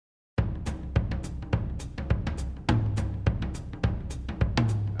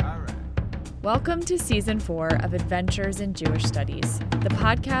Welcome to Season 4 of Adventures in Jewish Studies, the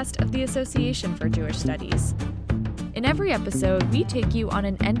podcast of the Association for Jewish Studies. In every episode, we take you on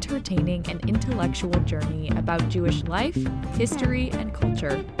an entertaining and intellectual journey about Jewish life, history, and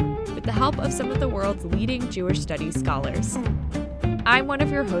culture, with the help of some of the world's leading Jewish studies scholars. I'm one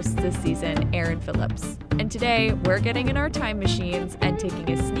of your hosts this season, Erin Phillips, and today we're getting in our time machines and taking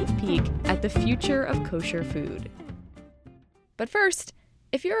a sneak peek at the future of kosher food. But first,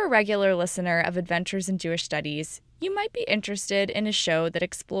 if you're a regular listener of Adventures in Jewish Studies, you might be interested in a show that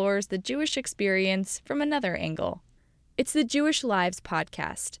explores the Jewish experience from another angle. It's the Jewish Lives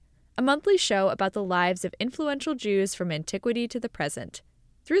podcast, a monthly show about the lives of influential Jews from antiquity to the present,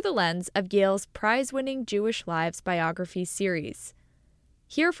 through the lens of Yale's prize-winning Jewish Lives biography series.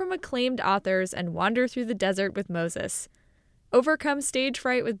 Hear from acclaimed authors and wander through the desert with Moses. Overcome stage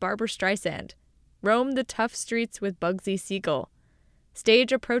fright with Barbra Streisand. Roam the tough streets with Bugsy Siegel.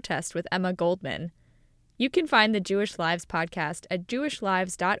 Stage a protest with Emma Goldman. You can find the Jewish Lives podcast at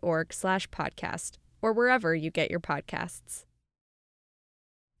jewishlives.org/podcast or wherever you get your podcasts.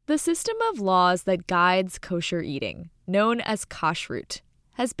 The system of laws that guides kosher eating, known as kashrut,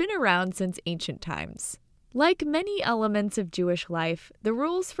 has been around since ancient times. Like many elements of Jewish life, the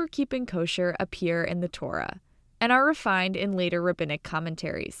rules for keeping kosher appear in the Torah and are refined in later rabbinic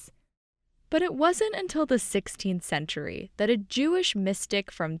commentaries. But it wasn't until the 16th century that a Jewish mystic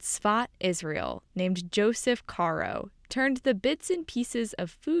from Tzfat, Israel, named Joseph Caro, turned the bits and pieces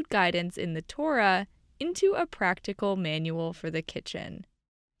of food guidance in the Torah into a practical manual for the kitchen.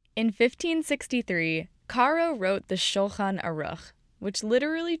 In 1563, Caro wrote the Shulchan Aruch, which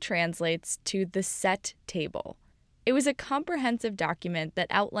literally translates to the set table. It was a comprehensive document that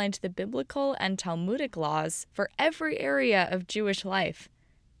outlined the biblical and Talmudic laws for every area of Jewish life,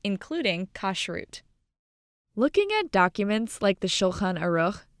 including kashrut. Looking at documents like the Shulchan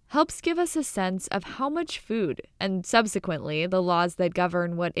Aruch helps give us a sense of how much food, and subsequently the laws that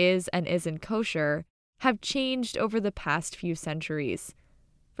govern what is and isn't kosher, have changed over the past few centuries.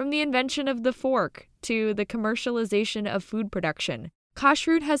 From the invention of the fork to the commercialization of food production,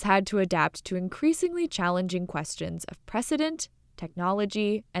 kashrut has had to adapt to increasingly challenging questions of precedent,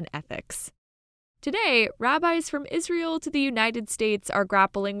 technology, and ethics. Today, rabbis from Israel to the United States are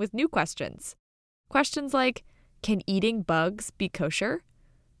grappling with new questions. Questions like, can eating bugs be kosher?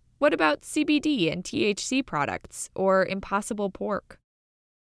 What about CBD and THC products, or impossible pork?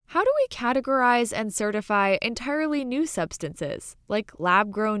 How do we categorize and certify entirely new substances, like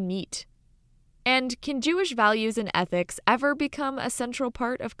lab-grown meat? And can Jewish values and ethics ever become a central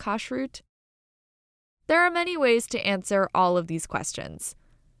part of kashrut? There are many ways to answer all of these questions.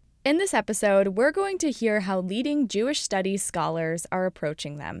 In this episode, we're going to hear how leading Jewish studies scholars are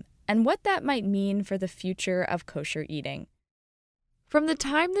approaching them, and what that might mean for the future of kosher eating. From the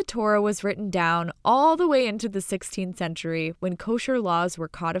time the Torah was written down all the way into the 16th century, when kosher laws were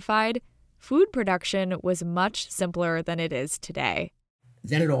codified, food production was much simpler than it is today.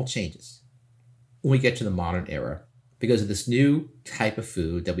 Then it all changes when we get to the modern era because of this new type of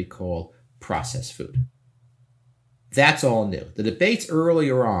food that we call processed food. That's all new. The debates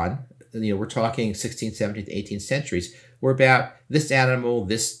earlier on, we're talking 16th, 17th, 18th centuries, were about this animal,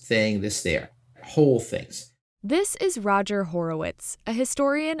 this thing, this there, whole things. This is Roger Horowitz, a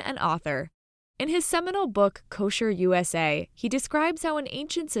historian and author. In his seminal book, Kosher USA, he describes how an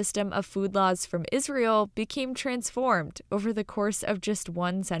ancient system of food laws from Israel became transformed over the course of just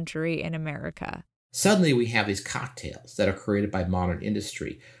one century in America. Suddenly we have these cocktails that are created by modern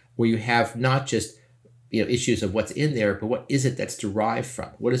industry, where you have not just issues of what's in there, but what is it that's derived from?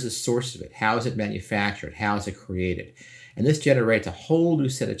 What is the source of it? How is it manufactured? How is it created? And this generates a whole new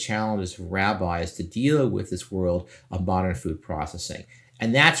set of challenges for rabbis to deal with this world of modern food processing.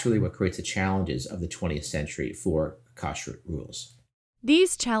 And that's really what creates the challenges of the 20th century for kashrut rules.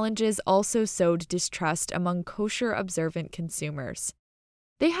 These challenges also sowed distrust among kosher observant consumers.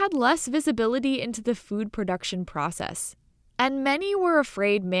 They had less visibility into the food production process, and many were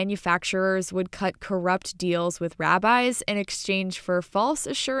afraid manufacturers would cut corrupt deals with rabbis in exchange for false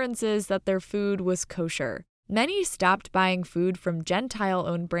assurances that their food was kosher. Many stopped buying food from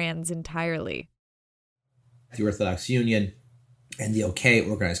Gentile-owned brands entirely. The Orthodox Union and the OK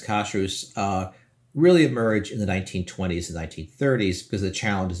organized kashrus really emerged in the 1920s and 1930s because of the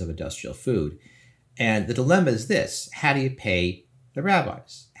challenges of industrial food. And the dilemma is this: how do you pay the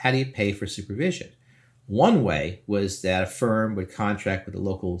rabbis? How do you pay for supervision? One way was that a firm would contract with a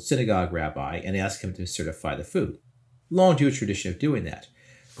local synagogue rabbi and ask him to certify the food. Long Jewish tradition of doing that.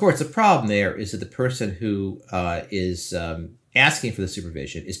 Of course, the problem there is that the person who is asking for the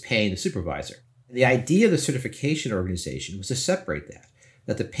supervision is paying the supervisor. The idea of the certification organization was to separate that.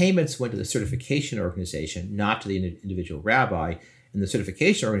 that the payments went to the certification organization, not to the individual rabbi, and the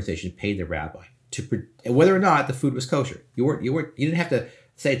certification organization paid the rabbi whether or not the food was kosher. You didn't have to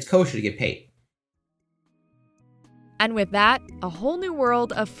say it's kosher to get paid. And with that, a whole new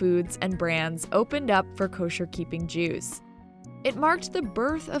world of foods and brands opened up for kosher-keeping Jews. It marked the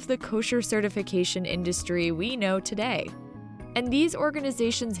birth of the kosher certification industry we know today. And these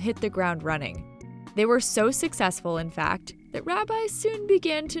organizations hit the ground running. They were so successful, in fact, that rabbis soon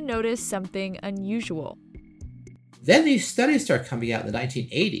began to notice something unusual. Then these studies start coming out in the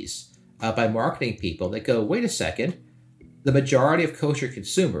 1980s by marketing people that go, wait a second, the majority of kosher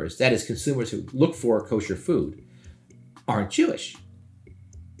consumers, that is consumers who look for kosher food, aren't Jewish.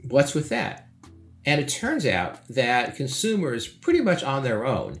 What's with that? And it turns out that consumers pretty much on their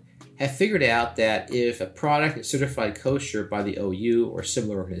own have figured out that if a product is certified kosher by the OU or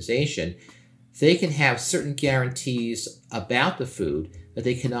similar organization, they can have certain guarantees about the food that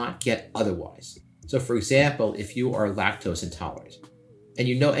they cannot get otherwise. So for example, if you are lactose intolerant and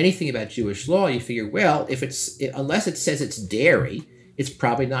you know anything about Jewish law, you figure, well, unless it says it's dairy, it's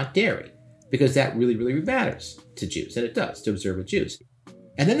probably not dairy, because that really, really matters to Jews, and it does to observant Jews.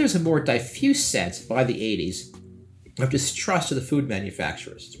 And then there's a more diffuse sense by the 80s of distrust of the food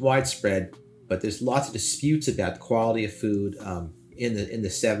manufacturers. It's widespread, but there's lots of disputes about the quality of food in the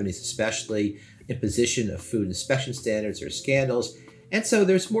 70s, especially imposition of food inspection standards or scandals. And so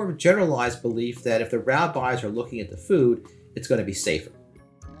there's more of a generalized belief that if the rabbis are looking at the food, it's going to be safer.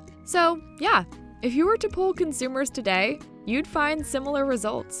 So, yeah, if you were to poll consumers today, you'd find similar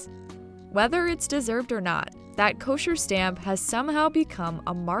results. Whether it's deserved or not, that kosher stamp has somehow become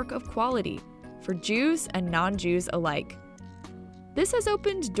a mark of quality for Jews and non-Jews alike. This has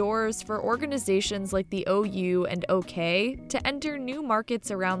opened doors for organizations like the OU and OK to enter new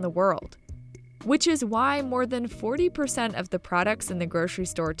markets around the world, which is why more than 40% of the products in the grocery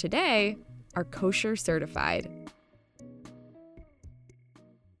store today are kosher certified.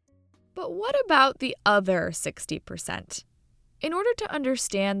 But what about the other 60%? In order to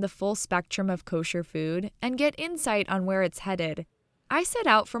understand the full spectrum of kosher food and get insight on where it's headed, I set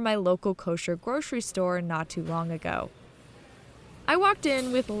out for my local kosher grocery store not too long ago. I walked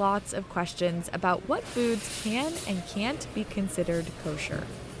in with lots of questions about what foods can and can't be considered kosher.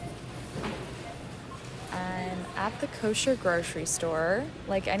 I'm at the kosher grocery store.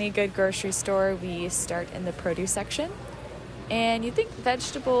 Like any good grocery store, we start in the produce section. And you think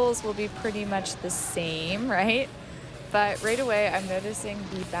vegetables will be pretty much the same, right? But right away, I'm noticing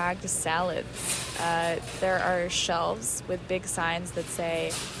the bagged salads. There are shelves with big signs that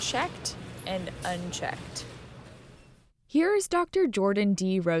say checked and unchecked. Here's Dr. Jordan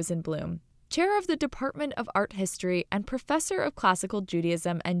D. Rosenblum, chair of the Department of Art History and professor of Classical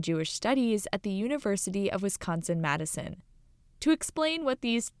Judaism and Jewish Studies at the University of Wisconsin-Madison, to explain what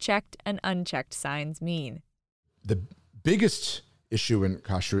these checked and unchecked signs mean. The biggest issue in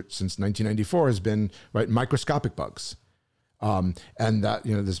kashrut since 1994 has been microscopic bugs. And that,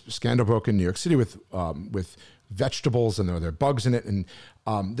 this scandal broke in New York City with vegetables, and there are bugs in it. And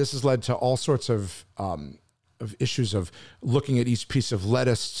this has led to all sorts of issues of looking at each piece of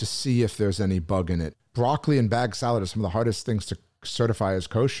lettuce to see if there's any bug in it. Broccoli and bagged salad are some of the hardest things to certify as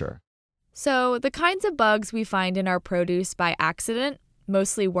kosher. So the kinds of bugs we find in our produce by accident,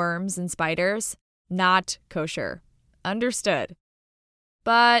 mostly worms and spiders, not kosher. Understood.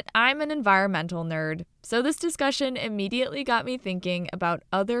 But I'm an environmental nerd, so this discussion immediately got me thinking about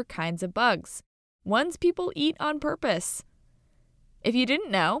other kinds of bugs, ones people eat on purpose. If you didn't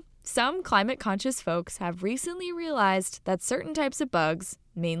know, some climate-conscious folks have recently realized that certain types of bugs,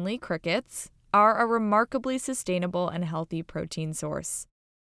 mainly crickets, are a remarkably sustainable and healthy protein source.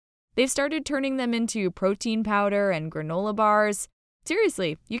 They've started turning them into protein powder and granola bars.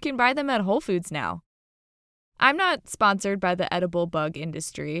 Seriously, you can buy them at Whole Foods now. I'm not sponsored by the edible bug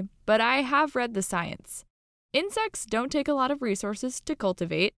industry, but I have read the science. Insects don't take a lot of resources to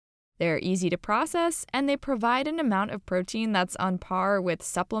cultivate, they're easy to process, and they provide an amount of protein that's on par with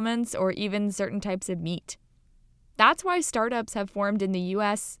supplements or even certain types of meat. That's why startups have formed in the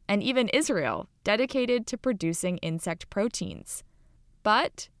US and even Israel dedicated to producing insect proteins.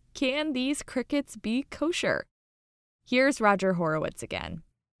 But can these crickets be kosher? Here's Roger Horowitz again.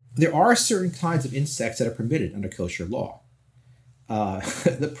 There are certain kinds of insects that are permitted under kosher law.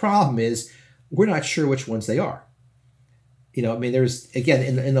 The problem is we're not sure which ones they are. There's,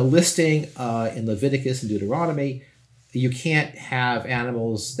 again, in the listing in Leviticus and Deuteronomy, you can't have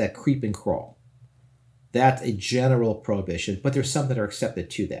animals that creep and crawl. That's a general prohibition, but there's some that are accepted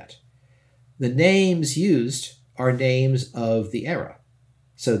to that. The names used are names of the era.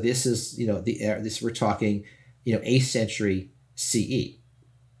 So this is, we're talking, 8th century CE.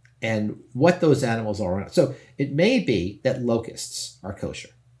 and what those animals are. So it may be that locusts are kosher.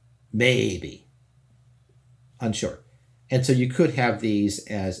 Maybe. Unsure. And so you could have these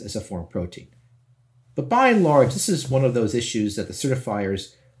as a form of protein. But by and large, this is one of those issues that the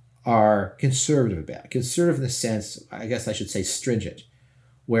certifiers are conservative about. Conservative in the sense, I guess I should say stringent,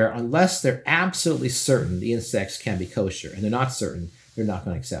 where unless they're absolutely certain the insects can be kosher, and they're not certain, they're not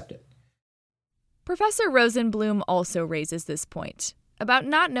going to accept it. Professor Rosenblum also raises this point about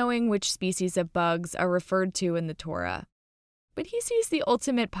not knowing which species of bugs are referred to in the Torah. But he sees the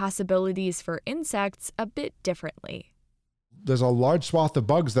ultimate possibilities for insects a bit differently. There's a large swath of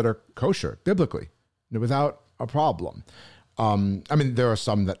bugs that are kosher, biblically, without a problem. There are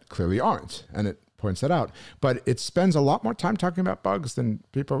some that clearly aren't, and it points that out. But it spends a lot more time talking about bugs than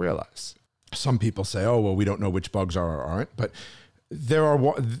people realize. Some people say, oh, well, we don't know which bugs are or aren't. But there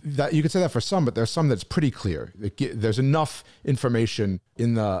are that you could say that for some, but there's some that's pretty clear. There's enough information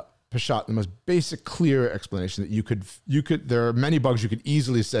in the Peshat, the most basic, clear explanation that you could. There are many bugs you could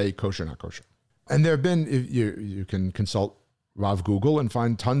easily say kosher, not kosher. And there have been, you can consult Rav Google and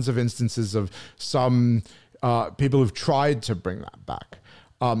find tons of instances of some people who've tried to bring that back.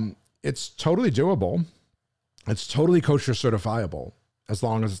 It's totally doable. It's totally kosher certifiable as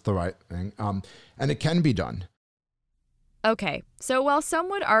long as it's the right thing. And it can be done. Okay, so while some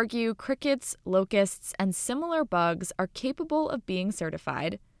would argue crickets, locusts, and similar bugs are capable of being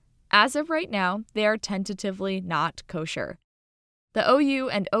certified, as of right now, they are tentatively not kosher. The OU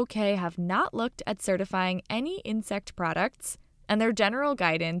and OK have not looked at certifying any insect products, and their general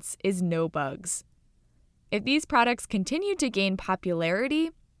guidance is no bugs. If these products continue to gain popularity,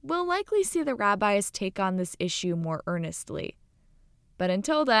 we'll likely see the rabbis take on this issue more earnestly. But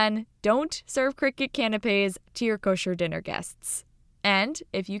until then, don't serve cricket canapes to your kosher dinner guests. And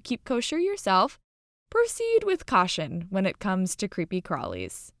if you keep kosher yourself, proceed with caution when it comes to creepy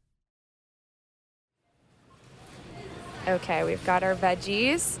crawlies. Okay, we've got our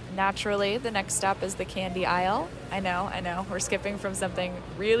veggies. Naturally, the next stop is the candy aisle. I know. We're skipping from something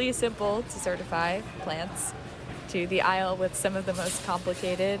really simple to certify, plants, to the aisle with some of the most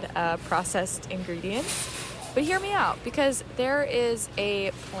complicated processed ingredients. But hear me out, because there is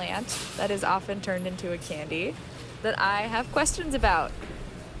a plant that is often turned into a candy that I have questions about.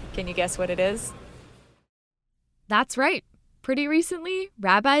 Can you guess what it is? That's right. Pretty recently,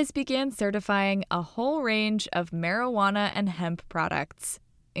 rabbis began certifying a whole range of marijuana and hemp products,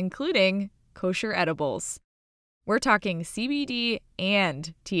 including kosher edibles. We're talking CBD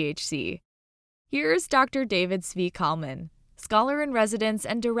and THC. Here's Dr. David Zvi Kalman, scholar in residence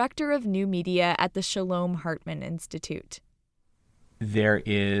and director of new media at the Shalom Hartman Institute. There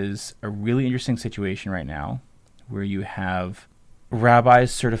is a really interesting situation right now where you have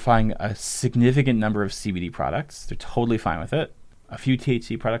rabbis certifying a significant number of CBD products. They're totally fine with it. A few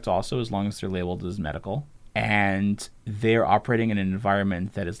THC products also, as long as they're labeled as medical. And they're operating in an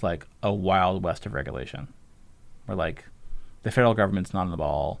environment that is like a wild west of regulation. Where like the federal government's not on the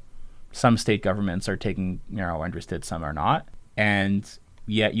ball. Some state governments are taking narrow interested, some are not. And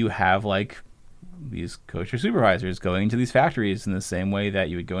yet you have like these kosher supervisors going into these factories in the same way that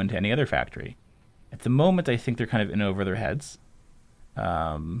you would go into any other factory. At the moment, I think they're kind of in over their heads.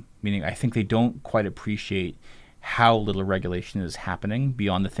 Meaning I think they don't quite appreciate how little regulation is happening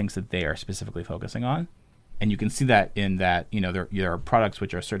beyond the things that they are specifically focusing on. And you can see that in that, there are products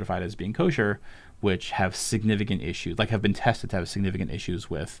which are certified as being kosher, which have significant issues, like have been tested to have significant issues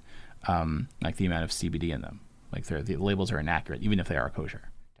with like the amount of CBD in them. Like the labels are inaccurate, even if they are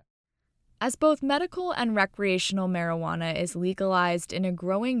kosher. As both medical and recreational marijuana is legalized in a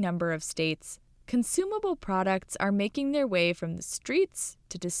growing number of states, consumable products are making their way from the streets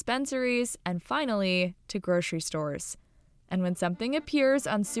to dispensaries and finally to grocery stores. And when something appears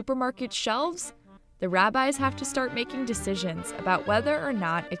on supermarket shelves, the rabbis have to start making decisions about whether or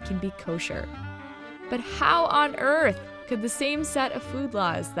not it can be kosher. But how on earth could the same set of food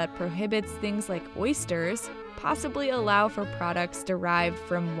laws that prohibits things like oysters possibly allow for products derived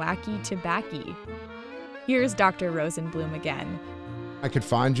from wacky tobacco? Here's Dr. Rosenblum again. I could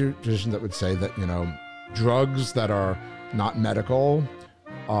find you a position that would say that, drugs that are not medical,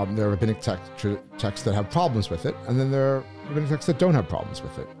 there are rabbinic texts that have problems with it, and then there are rabbinic texts that don't have problems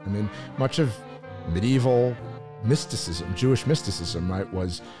with it. I mean, much of medieval mysticism, Jewish mysticism, right,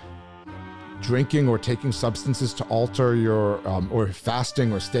 was drinking or taking substances to alter your, or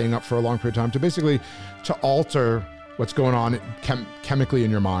fasting or staying up for a long period of time to alter what's going on chemically in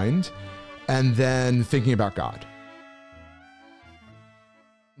your mind, and then thinking about God.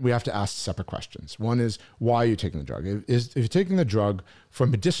 We have to ask separate questions. One is, why are you taking the drug? If you're taking the drug for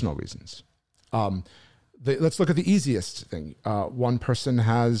medicinal reasons, let's look at the easiest thing. One person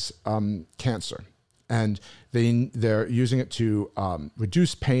has cancer, and they're using it to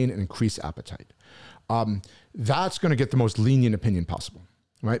reduce pain and increase appetite. That's going to get the most lenient opinion possible,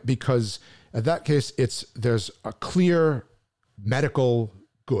 right? Because in that case, there's a clear medical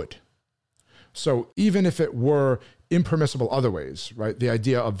good. So even if it were impermissible other ways, right? The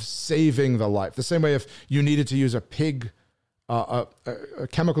idea of saving the life, the same way if you needed to use a pig, a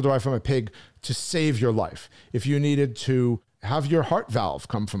chemical derived from a pig to save your life, if you needed to have your heart valve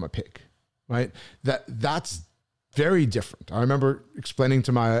come from a pig, right? That's very different. I remember explaining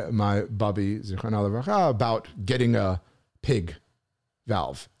to my Bubby Zichron Levrach about getting a pig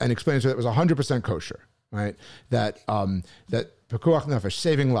valve and explaining to her that it was 100% kosher, right? That pikuach nefesh,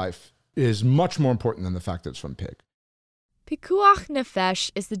 saving life, is much more important than the fact that it's from pig. Pikuach nefesh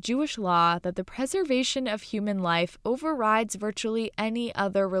is the Jewish law that the preservation of human life overrides virtually any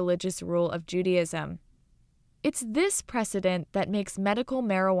other religious rule of Judaism. It's this precedent that makes medical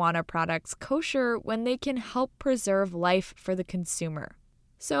marijuana products kosher when they can help preserve life for the consumer.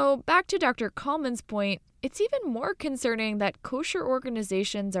 So back to Dr. Kalman's point, it's even more concerning that kosher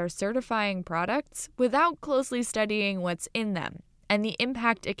organizations are certifying products without closely studying what's in them and the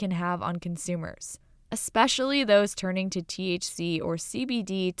impact it can have on consumers, especially those turning to THC or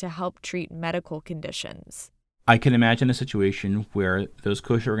CBD to help treat medical conditions. I can imagine a situation where those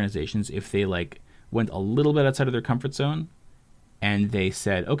kosher organizations, if they went a little bit outside of their comfort zone and they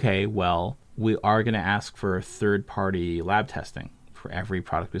said, okay, well, we are going to ask for third-party lab testing for every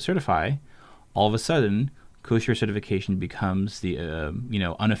product we certify, all of a sudden, kosher certification becomes the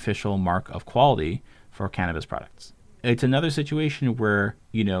unofficial mark of quality for cannabis products. It's another situation where,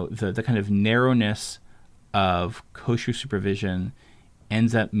 the kind of narrowness of kosher supervision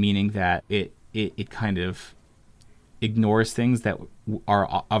ends up meaning that it kind of ignores things that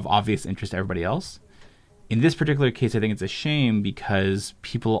are of obvious interest to everybody else. In this particular case, I think it's a shame because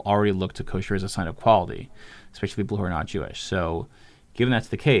people already look to kosher as a sign of quality, especially people who are not Jewish. So given that's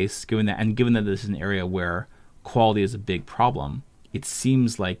the case, given that this is an area where quality is a big problem, it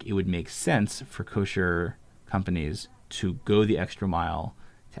seems like it would make sense for kosher companies to go the extra mile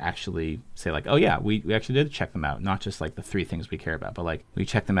to actually say oh yeah, we actually did check them out, not just the three things we care about, but we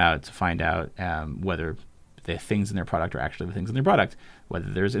check them out to find out whether the things in their product are actually the things in their product, whether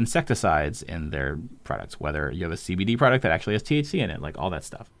there's insecticides in their products, whether you have a CBD product that actually has THC in it, all that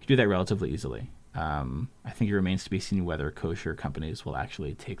stuff. You can do that relatively easily. I think it remains to be seen whether kosher companies will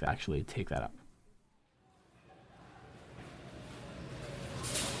actually take that up.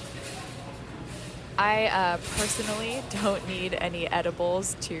 I personally don't need any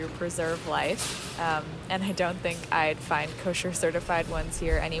edibles to preserve life, and I don't think I'd find kosher certified ones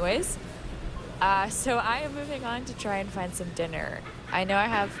here anyways. So I am moving on to try and find some dinner. I know I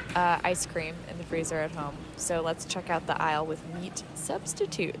have ice cream in the freezer at home, so let's check out the aisle with meat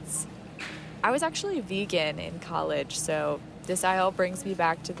substitutes. I was actually vegan in college, so this aisle brings me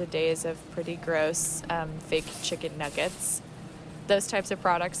back to the days of pretty gross fake chicken nuggets. Those types of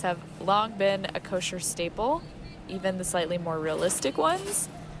products have long been a kosher staple, even the slightly more realistic ones.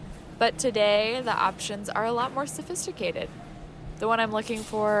 But today, the options are a lot more sophisticated. The one I'm looking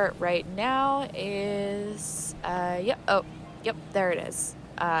for right now is, there it is,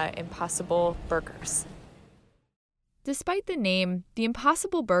 Impossible Burgers. Despite the name, the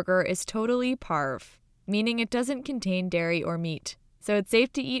Impossible Burger is totally parv, meaning it doesn't contain dairy or meat, so it's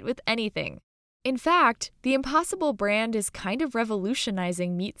safe to eat with anything. In fact, the Impossible brand is kind of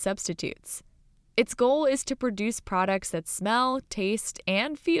revolutionizing meat substitutes. Its goal is to produce products that smell, taste,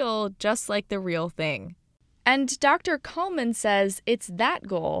 and feel just like the real thing. And Dr. Kalman says it's that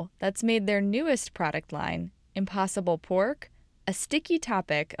goal that's made their newest product line, Impossible Pork, a sticky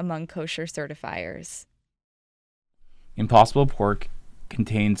topic among kosher certifiers. Impossible Pork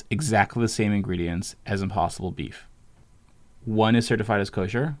contains exactly the same ingredients as Impossible Beef. One is certified as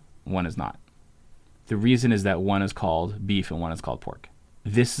kosher, one is not. The reason is that one is called beef and one is called pork.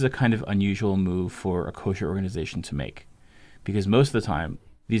 This is a kind of unusual move for a kosher organization to make, because most of the time,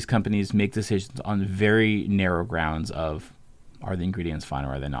 these companies make decisions on very narrow grounds of, are the ingredients fine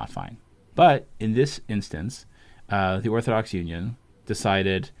or are they not fine? But in this instance, the Orthodox Union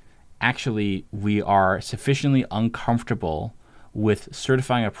decided, actually, we are sufficiently uncomfortable with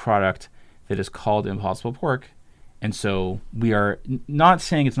certifying a product that is called Impossible Pork, and so we are not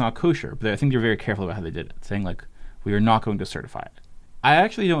saying it's not kosher, but I think they're very careful about how they did it, saying we are not going to certify it. I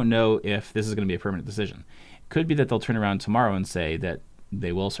actually don't know if this is going to be a permanent decision. It could be that they'll turn around tomorrow and say that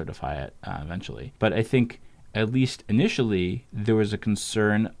they will certify it eventually. But I think, at least initially, there was a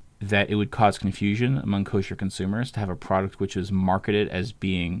concern that it would cause confusion among kosher consumers to have a product which was marketed as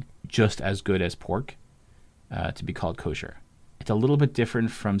being just as good as pork. to be called kosher. It's a little bit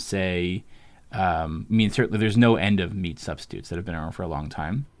different from, say, certainly there's no end of meat substitutes that have been around for a long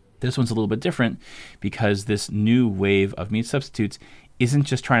time. This one's a little bit different because this new wave of meat substitutes isn't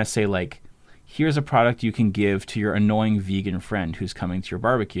just trying to say, like, here's a product you can give to your annoying vegan friend who's coming to your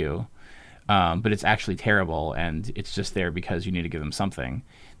barbecue, but it's actually terrible and it's just there because you need to give them something.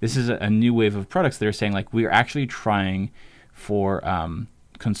 This is a new wave of products that are saying, like, we're actually trying for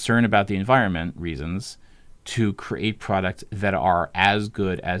concern about the environment reasons to create products that are as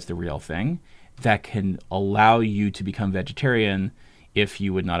good as the real thing, that can allow you to become vegetarian if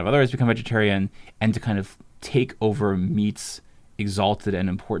you would not have otherwise become vegetarian, and to kind of take over meat's exalted and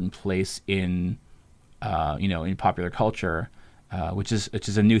important place in popular culture, which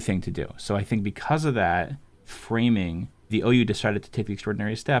is a new thing to do. So I think because of that framing, the OU decided to take the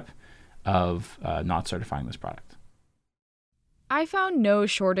extraordinary step of not certifying this product. I found no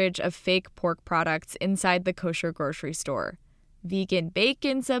shortage of fake pork products inside the kosher grocery store. Vegan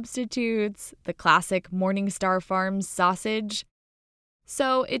bacon substitutes, the classic Morningstar Farms sausage.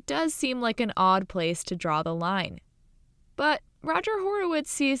 So it does seem like an odd place to draw the line. But Roger Horowitz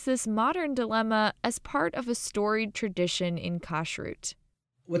sees this modern dilemma as part of a storied tradition in kashrut.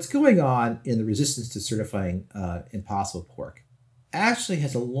 What's going on in the resistance to certifying impossible pork actually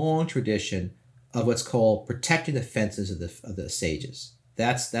has a long tradition of what's called protecting the fences of the sages.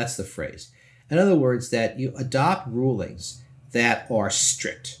 That's the phrase. In other words, that you adopt rulings that are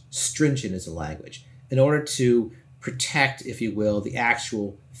stringent is the language, in order to protect, if you will, the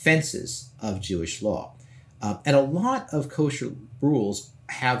actual fences of Jewish law. And a lot of kosher rules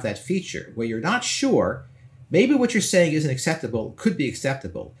have that feature where you're not sure, maybe what you're saying isn't acceptable, could be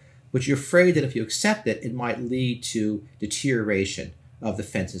acceptable, but you're afraid that if you accept it, it might lead to deterioration of the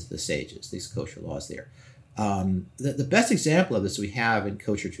fences of the sages, these kosher laws there. The best example of this we have in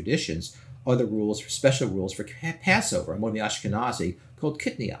kosher traditions are the special rules for Passover among the Ashkenazi called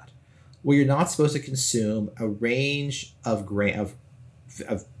kitniot, where you're not supposed to consume a range of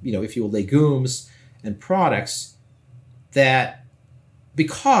if you will, legumes and products that,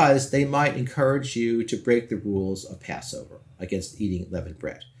 because they might encourage you to break the rules of Passover against eating leavened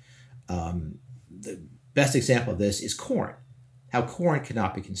bread. The best example of this is corn, how corn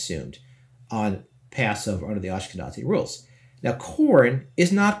cannot be consumed on Passover under the Ashkenazi rules. Now, corn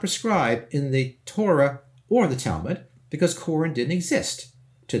is not prescribed in the Torah or the Talmud because corn didn't exist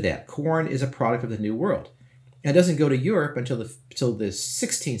to that. Corn is a product of the New World, and it doesn't go to Europe until the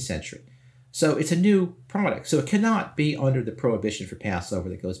 16th century. So it's a new product. So it cannot be under the prohibition for Passover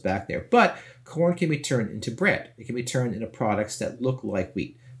that goes back there. But corn can be turned into bread. It can be turned into products that look like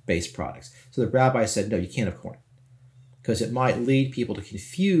wheat-based products. So the rabbi said, no, you can't have corn, because it might lead people to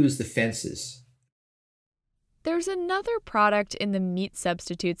confuse the fences. There's another product in the meat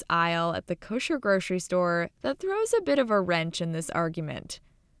substitutes aisle at the kosher grocery store that throws a bit of a wrench in this argument.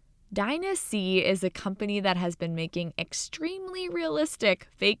 Dinah C is a company that has been making extremely realistic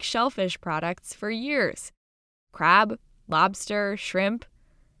fake shellfish products for years. Crab, lobster, shrimp.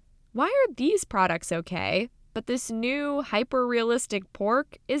 Why are these products okay, but this new hyper-realistic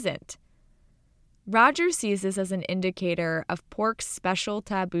pork isn't? Roger sees this as an indicator of pork's special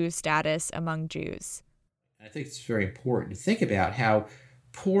taboo status among Jews. I think it's very important to think about how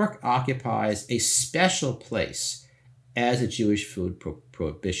pork occupies a special place as a Jewish food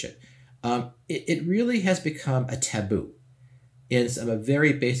prohibition. It really has become a taboo in a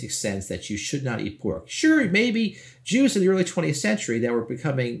very basic sense that you should not eat pork. Sure, maybe Jews in the early 20th century that were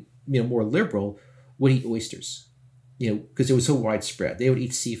becoming more liberal would eat oysters, because it was so widespread. They would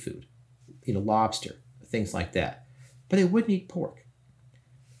eat seafood, lobster, things like that. But they wouldn't eat pork.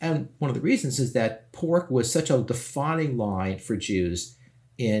 And one of the reasons is that pork was such a defining line for Jews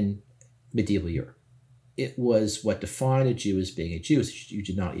in medieval Europe. It was what defined a Jew as being a Jew. You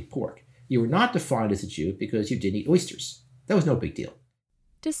did not eat pork. You were not defined as a Jew because you didn't eat oysters. That was no big deal.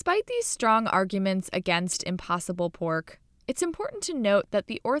 Despite these strong arguments against impossible pork, it's important to note that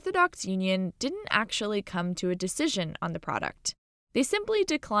the Orthodox Union didn't actually come to a decision on the product. They simply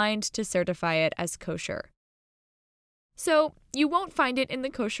declined to certify it as kosher. So, you won't find it in the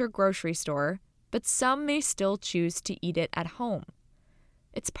kosher grocery store, but some may still choose to eat it at home.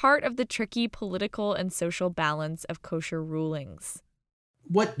 It's part of the tricky political and social balance of kosher rulings.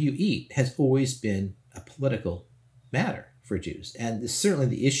 What you eat has always been a political matter for Jews, and certainly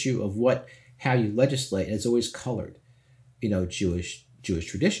the issue of how you legislate has always colored, Jewish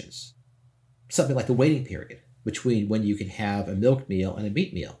traditions. Something like the waiting period between when you can have a milk meal and a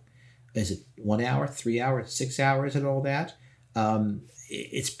meat meal. Is it 1 hour, 3 hours, 6 hours, and all that?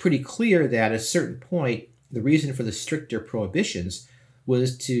 It's pretty clear that at a certain point, the reason for the stricter prohibitions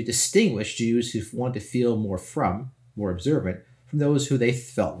was to distinguish Jews who wanted to feel more observant, from those who they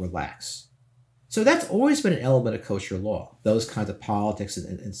felt were lax. So that's always been an element of kosher law, those kinds of politics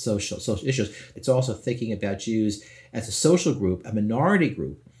and social issues. It's also thinking about Jews as a social group, a minority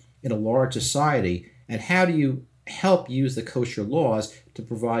group in a large society, and how do you help use the kosher laws to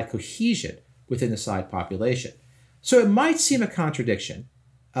provide cohesion within the side population. So it might seem a contradiction,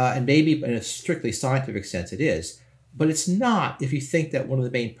 and maybe in a strictly scientific sense it is, but it's not if you think that one of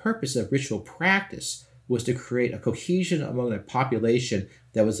the main purposes of ritual practice was to create a cohesion among a population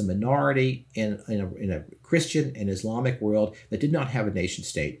that was a minority in a Christian and Islamic world that did not have a nation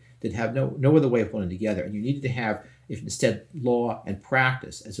state, that have no other way of putting together. And you needed to have, instead, law and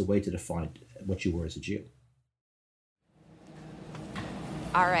practice as a way to define what you were as a Jew.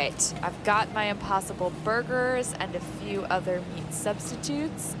 All right, I've got my Impossible burgers and a few other meat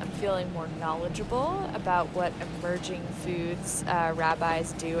substitutes. I'm feeling more knowledgeable about what emerging foods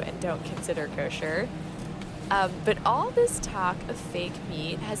rabbis do and don't consider kosher. But all this talk of fake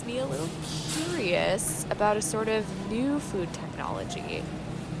meat has me a little curious about a sort of new food technology.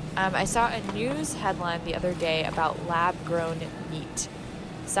 I saw a news headline the other day about lab-grown meat.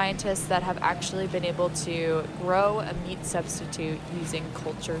 Scientists that have actually been able to grow a meat substitute using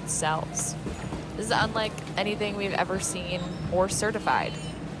cultured cells. This is unlike anything we've ever seen or certified.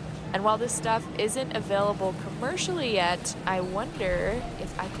 And while this stuff isn't available commercially yet, I wonder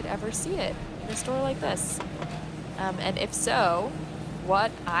if I could ever see it in a store like this. And if so,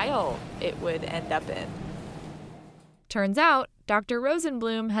 what aisle it would end up in. Turns out, Dr.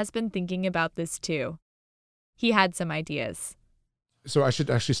 Rosenblum has been thinking about this too. He had some ideas. So I should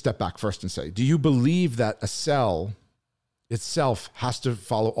actually step back first and say, do you believe that a cell itself has to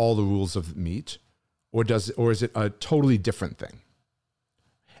follow all the rules of meat, or is it a totally different thing?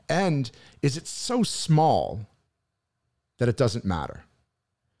 And is it so small that it doesn't matter?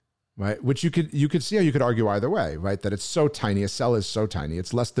 Right? Which you could see how you could argue either way, right? That it's so tiny, a cell is so tiny,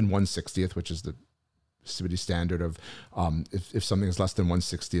 it's less than 1/60th, which is the city standard of if something is less than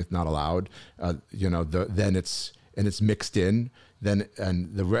 1/60th not allowed, then it's mixed in, then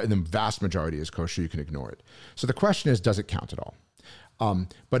and the vast majority is kosher, you can ignore it. So the question is, does it count at all?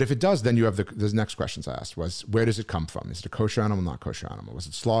 But if it does, then you have the next questions I asked was, where does it come from? Is it a kosher animal, not kosher animal? Was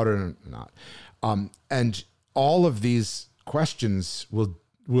it slaughtered or not? And all of these questions will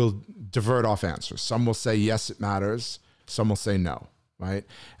divert off answers. Some will say, yes, it matters. Some will say no, right?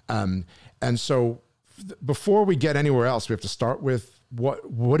 And so before we get anywhere else, we have to start with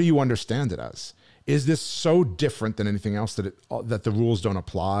what do you understand it as? Is this so different than anything else that the rules don't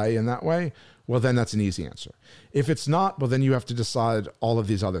apply in that way? Well, then that's an easy answer. If it's not, well, then you have to decide all of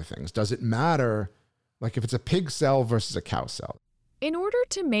these other things. Does it matter, like if it's a pig cell versus a cow cell? In order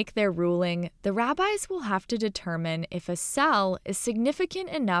to make their ruling, the rabbis will have to determine if a cell is significant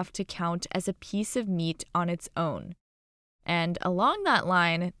enough to count as a piece of meat on its own. And along that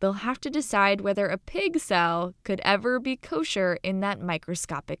line, they'll have to decide whether a pig cell could ever be kosher in that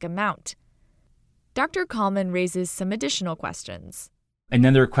microscopic amount. Dr. Kalman raises some additional questions. And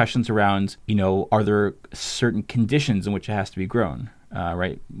then there are questions around, are there certain conditions in which it has to be grown,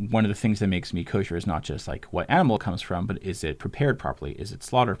 right? One of the things that makes meat kosher is not just like what animal it comes from, but is it prepared properly? Is it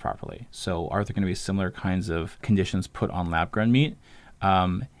slaughtered properly? So are there going to be similar kinds of conditions put on lab-grown meat?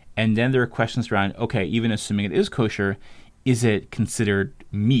 And then there are questions around, okay, even assuming it is kosher, is it considered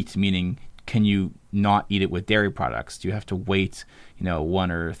meat? Meaning, can you not eat it with dairy products? Do you have to wait,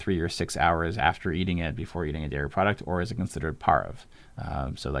 1 or 3 or 6 hours after eating it before eating a dairy product, or is it considered parv?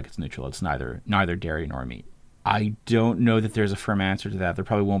 So like it's neutral. It's neither dairy nor meat. I don't know that there's a firm answer to that. There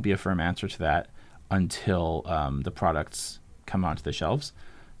probably won't be a firm answer to that until the products come onto the shelves.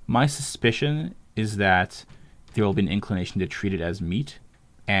 My suspicion is that there will be an inclination to treat it as meat,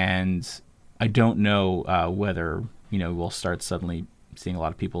 and I don't know whether we'll start suddenly seeing a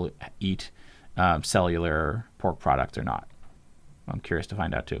lot of people eat cellular pork product or not. I'm curious to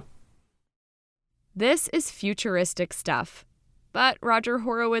find out too. This is futuristic stuff. But Roger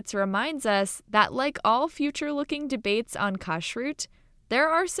Horowitz reminds us that like all future-looking debates on kashrut, there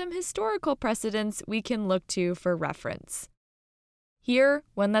are some historical precedents we can look to for reference. Here,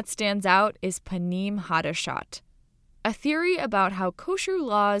 one that stands out is Panim Hadashot, a theory about how kosher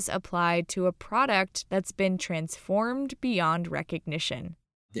laws applied to a product that's been transformed beyond recognition.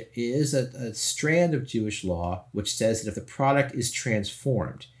 There is a strand of Jewish law which says that if the product is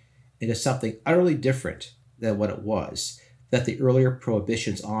transformed into something utterly different than what it was, that the earlier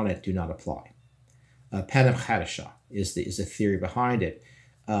prohibitions on it do not apply. Panim Hadashah is the theory behind it.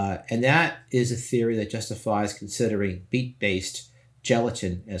 And that is a theory that justifies considering beet-based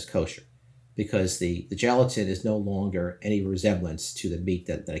gelatin as kosher. because the gelatin is no longer any resemblance to the meat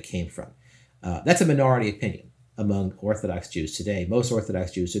that it came from. That's a minority opinion among Orthodox Jews today. Most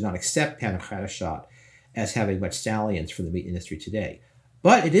Orthodox Jews do not accept Panach Hadashot as having much salience from the meat industry today.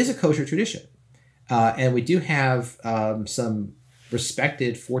 But it is a kosher tradition. And we do have some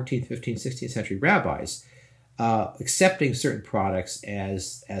respected 14th, 15th, 16th century rabbis accepting certain products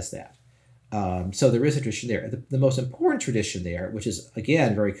as that. So there is a tradition there. The most important tradition there, which is,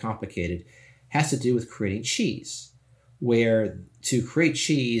 again, very complicated, has to do with creating cheese, where to create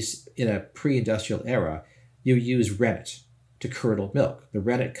cheese in a pre-industrial era, you use rennet to curdle milk. The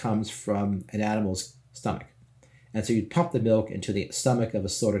rennet comes from an animal's stomach. And so you'd pump the milk into the stomach of a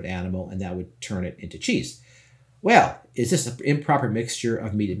slaughtered animal, and that would turn it into cheese. Well, is this an improper mixture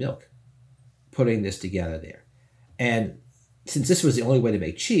of meat and milk? Putting this together there. And since this was the only way to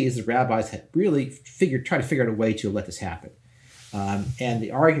make cheese, the rabbis had really tried to figure out a way to let this happen. And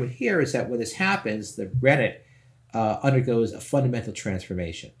the argument here is that when this happens, the rennet undergoes a fundamental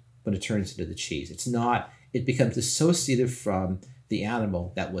transformation when it turns into the cheese. It becomes dissociative from the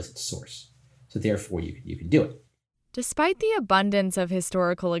animal that was its source. So therefore, you can do it. Despite the abundance of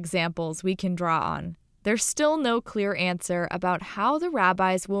historical examples we can draw on, there's still no clear answer about how the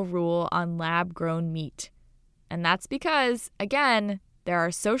rabbis will rule on lab-grown meat. And that's because, again, there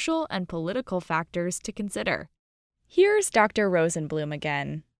are social and political factors to consider. Here's Dr. Rosenblum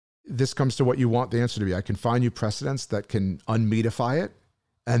again. This comes to what you want the answer to be. I can find you precedents that can unmeatify it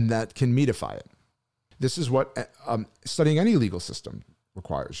and that can meatify it. This is what studying any legal system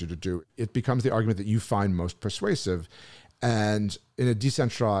requires you to do. It becomes the argument that you find most persuasive. And in a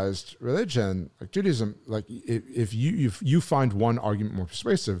decentralized religion like Judaism, like if you find one argument more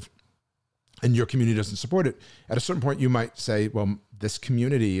persuasive and your community doesn't support it, at a certain point you might say, well, this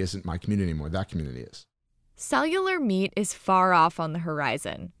community isn't my community anymore, that community is. Cellular meat is far off on the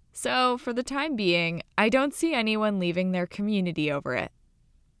horizon. So for the time being, I don't see anyone leaving their community over it.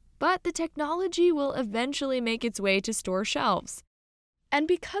 But the technology will eventually make its way to store shelves. And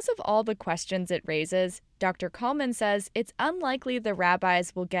because of all the questions it raises, Dr. Kalman says it's unlikely the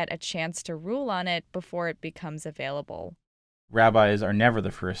rabbis will get a chance to rule on it before it becomes available. Rabbis are never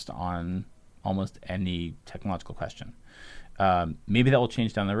the first on almost any technological question. Maybe that will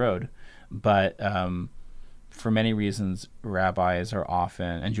change down the road, but for many reasons, rabbis are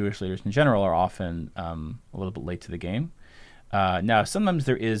often, and Jewish leaders in general, are often a little bit late to the game. Now, sometimes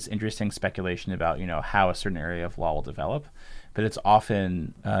there is interesting speculation about, how a certain area of law will develop, but it's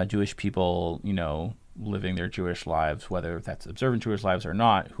often Jewish people, living their Jewish lives, whether that's observant Jewish lives or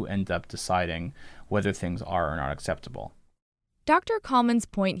not, who end up deciding whether things are or not acceptable. Dr. Kalman's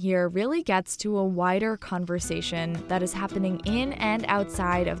point here really gets to a wider conversation that is happening in and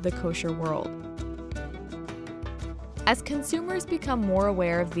outside of the kosher world. As consumers become more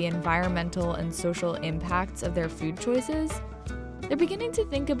aware of the environmental and social impacts of their food choices, they're beginning to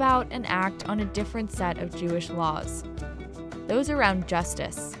think about and act on a different set of Jewish laws. Those around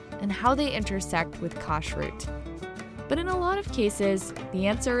justice and how they intersect with kashrut. But in a lot of cases, the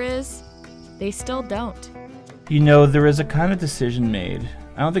answer is they still don't. There is a kind of decision made.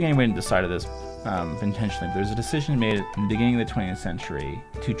 I don't think anyone decided this intentionally, but there's a decision made in the beginning of the 20th century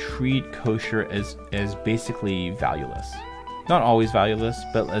to treat kosher as basically valueless. Not always valueless,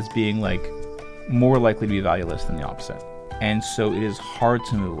 but as being more likely to be valueless than the opposite. And so it is hard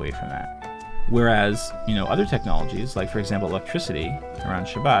to move away from that. Whereas, other technologies, like for example, electricity around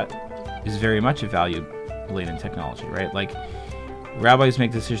Shabbat, is very much a value-laden technology, right? Rabbis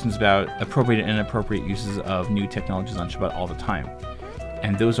make decisions about appropriate and inappropriate uses of new technologies on Shabbat all the time.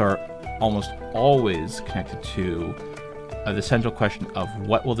 And those are almost always connected to the central question of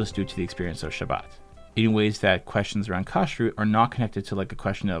what will this do to the experience of Shabbat, in ways that questions around kashrut are not connected to a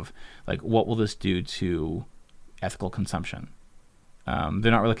question of what will this do to ethical consumption.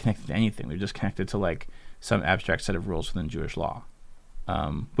 They're not really connected to anything. They're just connected to some abstract set of rules within Jewish law,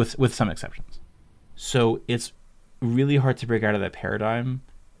 with some exceptions. So it's really hard to break out of that paradigm,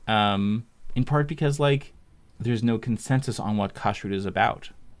 in part because there's no consensus on what kashrut is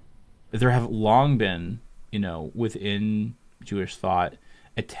about. There have long been, within Jewish thought,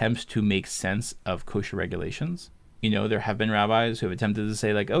 attempts to make sense of kosher regulations. There have been rabbis who have attempted to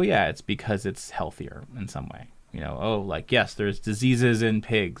say oh yeah, it's because it's healthier in some way. Yes, there's diseases in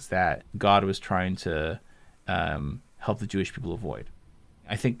pigs that God was trying to help the Jewish people avoid.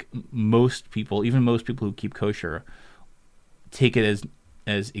 I think most people, even most people who keep kosher, take it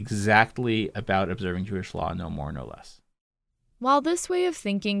as exactly about observing Jewish law, no more, no less. While this way of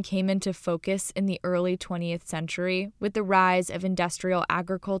thinking came into focus in the early 20th century with the rise of industrial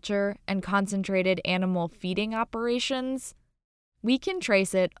agriculture and concentrated animal feeding operations, We can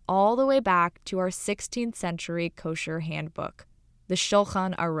trace it all the way back to our 16th century kosher handbook, the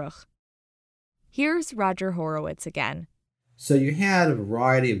Shulchan Aruch. Here's Roger Horowitz again. So you had a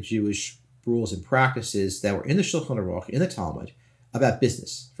variety of Jewish rules and practices that were in the Shulchan Aruch, in the Talmud, about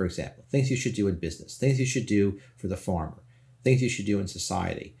business, for example. Things you should do in business, things you should do for the farmer, things you should do in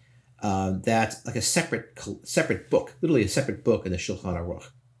society. That's like a separate book, literally a separate book in the Shulchan Aruch.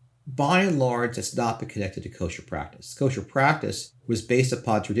 By and large, that's not been connected to kosher practice. Kosher practice was based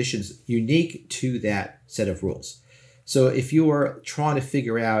upon traditions unique to that set of rules. So if you were trying to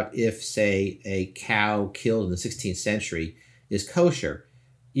figure out if, say, a cow killed in the 16th century is kosher,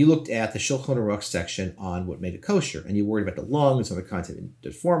 you looked at the Shulchan Aruch section on what made it kosher, and you worried about the lungs, other kinds of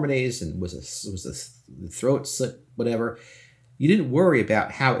deformities, and was the throat slit, whatever. You didn't worry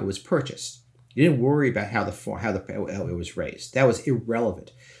about how it was purchased. You didn't worry about how it was raised. That was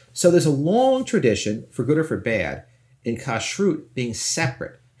irrelevant. So there's a long tradition, for good or for bad, in kashrut being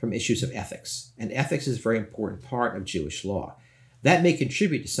separate from issues of ethics. And ethics is a very important part of Jewish law. That may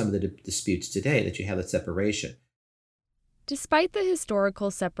contribute to some of the disputes today, that you have that separation. Despite the historical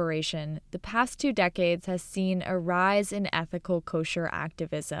separation, the past 2 decades has seen a rise in ethical kosher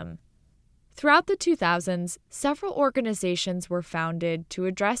activism. Throughout the 2000s, several organizations were founded to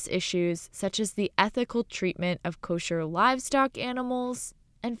address issues such as the ethical treatment of kosher livestock animals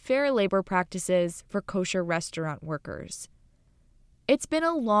and fair labor practices for kosher restaurant workers. It's been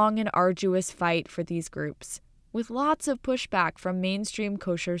a long and arduous fight for these groups, with lots of pushback from mainstream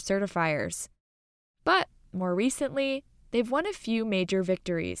kosher certifiers. But more recently, they've won a few major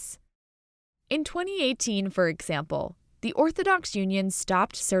victories. In 2018, for example, the Orthodox Union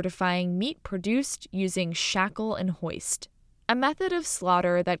stopped certifying meat produced using shackle and hoist, a method of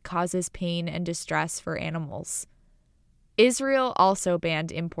slaughter that causes pain and distress for animals. Israel also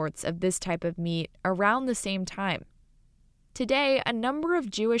banned imports of this type of meat around the same time. Today, a number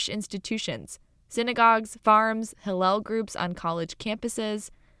of Jewish institutions, synagogues, farms, Hillel groups on college campuses,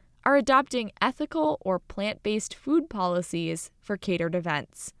 are adopting ethical or plant-based food policies for catered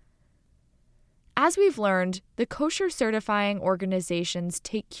events. As we've learned, the kosher certifying organizations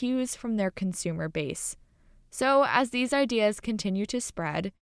take cues from their consumer base. So as these ideas continue to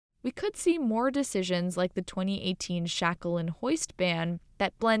spread, we could see more decisions like the 2018 shackle and hoist ban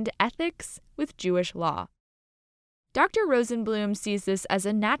that blend ethics with Jewish law. Dr. Rosenblum sees this as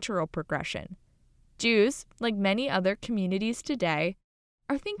a natural progression. Jews, like many other communities today,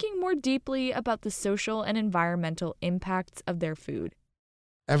 are thinking more deeply about the social and environmental impacts of their food.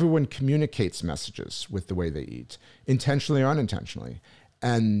 Everyone communicates messages with the way they eat, intentionally or unintentionally.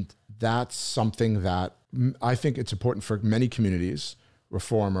 And that's something that I think it's important for many communities,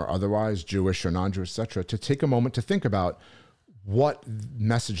 Reform or otherwise, Jewish or non-Jewish, etc., to take a moment to think about what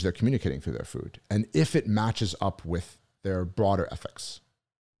message they're communicating through their food and if it matches up with their broader ethics.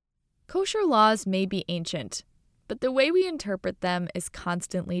 Kosher laws may be ancient, but the way we interpret them is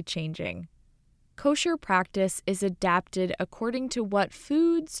constantly changing. Kosher practice is adapted according to what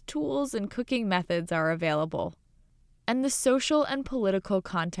foods, tools, and cooking methods are available. And the social and political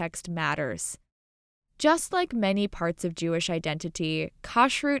context matters. Just like many parts of Jewish identity,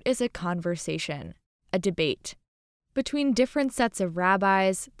 kashrut is a conversation, a debate. Between different sets of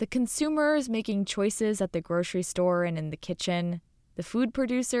rabbis, the consumers making choices at the grocery store and in the kitchen, the food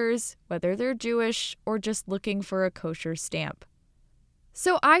producers, whether they're Jewish or just looking for a kosher stamp.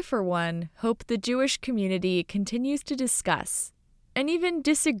 So I, for one, hope the Jewish community continues to discuss, and even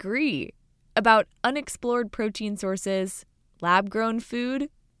disagree, about unexplored protein sources, lab-grown food,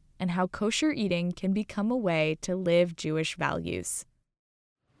 and how kosher eating can become a way to live Jewish values.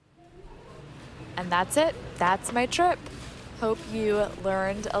 And that's it. That's my trip. Hope you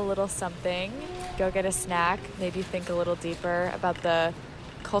learned a little something. Go get a snack, maybe think a little deeper about the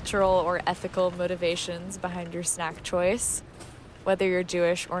cultural or ethical motivations behind your snack choice, whether you're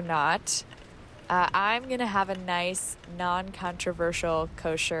Jewish or not. I'm going to have a nice, non-controversial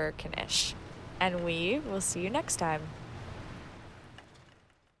kosher knish. And we will see you next time.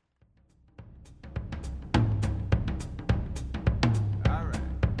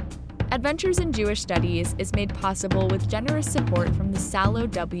 Adventures in Jewish Studies is made possible with generous support from the Salo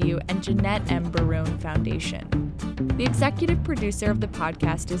W. and Jeanette M. Barone Foundation. The executive producer of the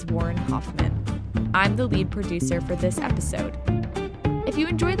podcast is Warren Hoffman. I'm the lead producer for this episode. If you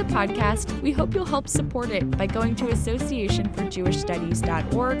enjoy the podcast, we hope you'll help support it by going to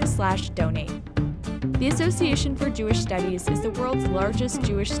associationforjewishstudies.org/donate. The Association for Jewish Studies is the world's largest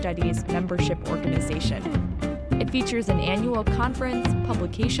Jewish studies membership organization. It features an annual conference,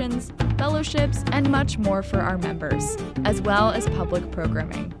 publications, fellowships, and much more for our members, as well as public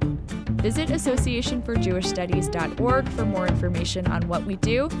programming. Visit associationforjewishstudies.org for more information on what we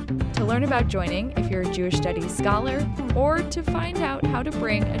do, to learn about joining if you're a Jewish Studies scholar, or to find out how to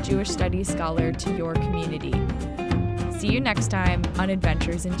bring a Jewish Studies scholar to your community. See you next time on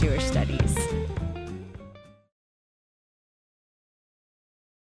Adventures in Jewish Studies.